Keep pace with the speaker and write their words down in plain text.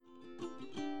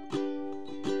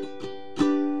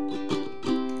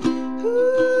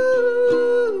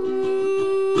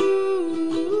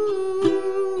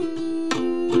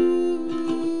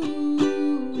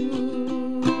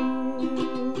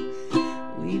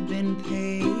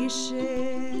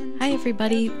impatient. Hi,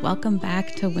 everybody. Welcome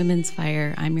back to Women's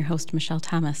Fire. I'm your host, Michelle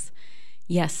Thomas.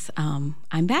 Yes, I'm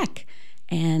back,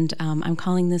 and I'm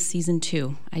calling this Season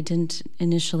 2. I didn't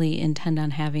initially intend on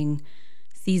having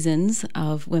seasons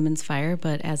of Women's Fire,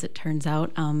 but as it turns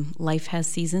out, life has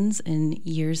seasons and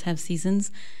years have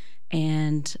seasons,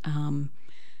 and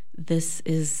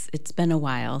it's been a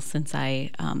while since I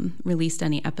released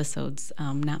any episodes.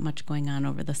 Not much going on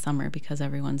over the summer because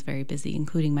everyone's very busy,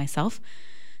 including myself.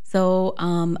 So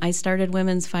I started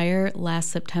Women's Fire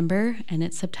last September, and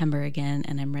it's September again,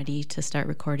 and I'm ready to start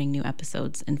recording new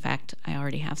episodes. In fact, I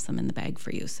already have some in the bag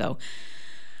for you. So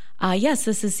yes,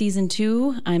 this is Season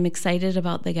 2. I'm excited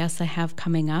about the guests I have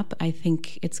coming up. I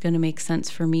think it's going to make sense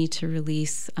for me to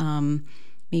release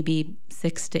maybe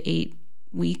 6 to 8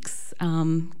 weeks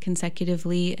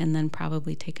consecutively, and then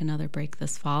probably take another break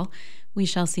this fall. We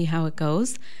shall see how it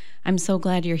goes. I'm so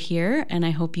glad you're here, and I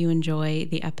hope you enjoy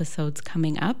the episodes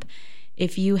coming up.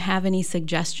 If you have any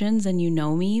suggestions and you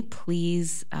know me,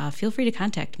 please feel free to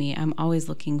contact me. I'm always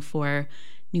looking for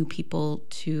new people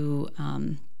to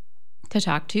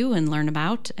talk to and learn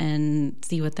about and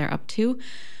see what they're up to.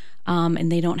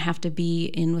 And they don't have to be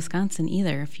in Wisconsin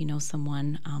either. If you know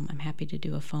someone, I'm happy to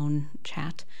do a phone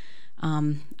chat.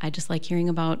 I just like hearing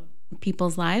about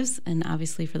people's lives, and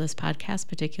obviously for this podcast,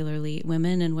 particularly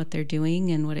women and what they're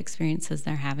doing and what experiences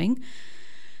they're having.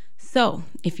 So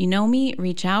if you know me,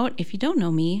 reach out. If you don't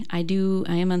know me, I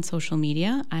am on social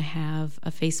media. I have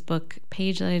a Facebook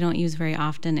page that I don't use very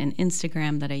often, and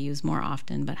Instagram that I use more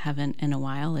often but haven't in a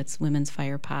while. It's Women's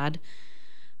Fire Pod.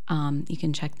 You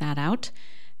can check that out.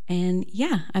 And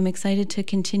yeah, I'm excited to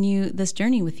continue this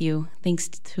journey with you. Thanks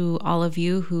to all of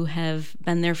you who have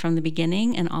been there from the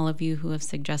beginning and all of you who have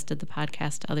suggested the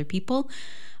podcast to other people.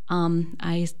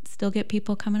 I still get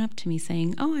people coming up to me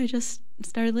saying, oh, I just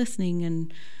started listening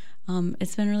and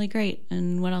it's been really great.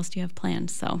 And what else do you have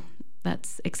planned? So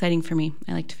that's exciting for me.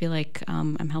 I like to feel like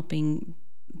I'm helping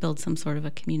build some sort of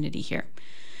a community here.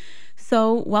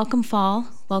 So welcome fall,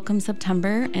 welcome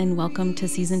September, and welcome to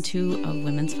Season 2 of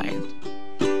Women's Fire.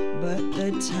 But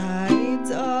the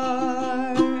tides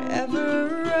are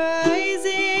ever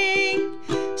rising,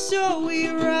 so we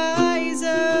rise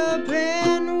up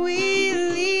and we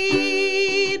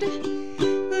lead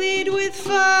with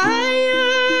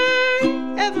fire,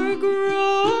 ever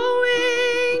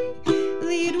growing,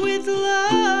 lead with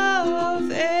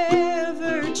love,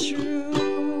 ever true.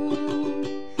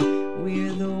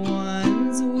 We're the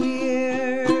ones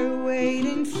we're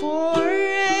waiting for,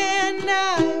 and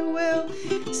I will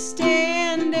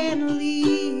stand and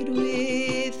lead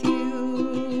with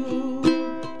you.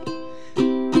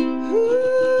 Ooh.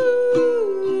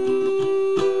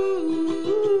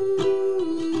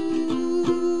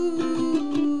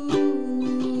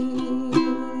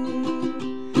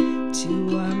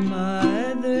 To our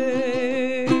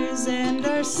mothers and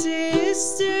our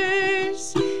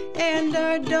sisters and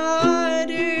our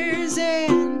daughters,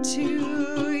 and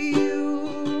to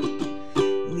you,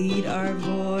 lead our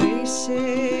voices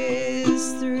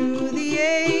through the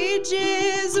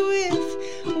ages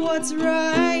with what's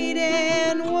right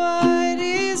and what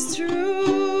is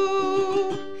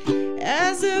true,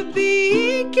 as a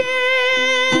beacon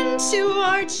to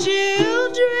our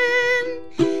children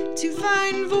to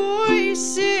find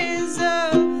voices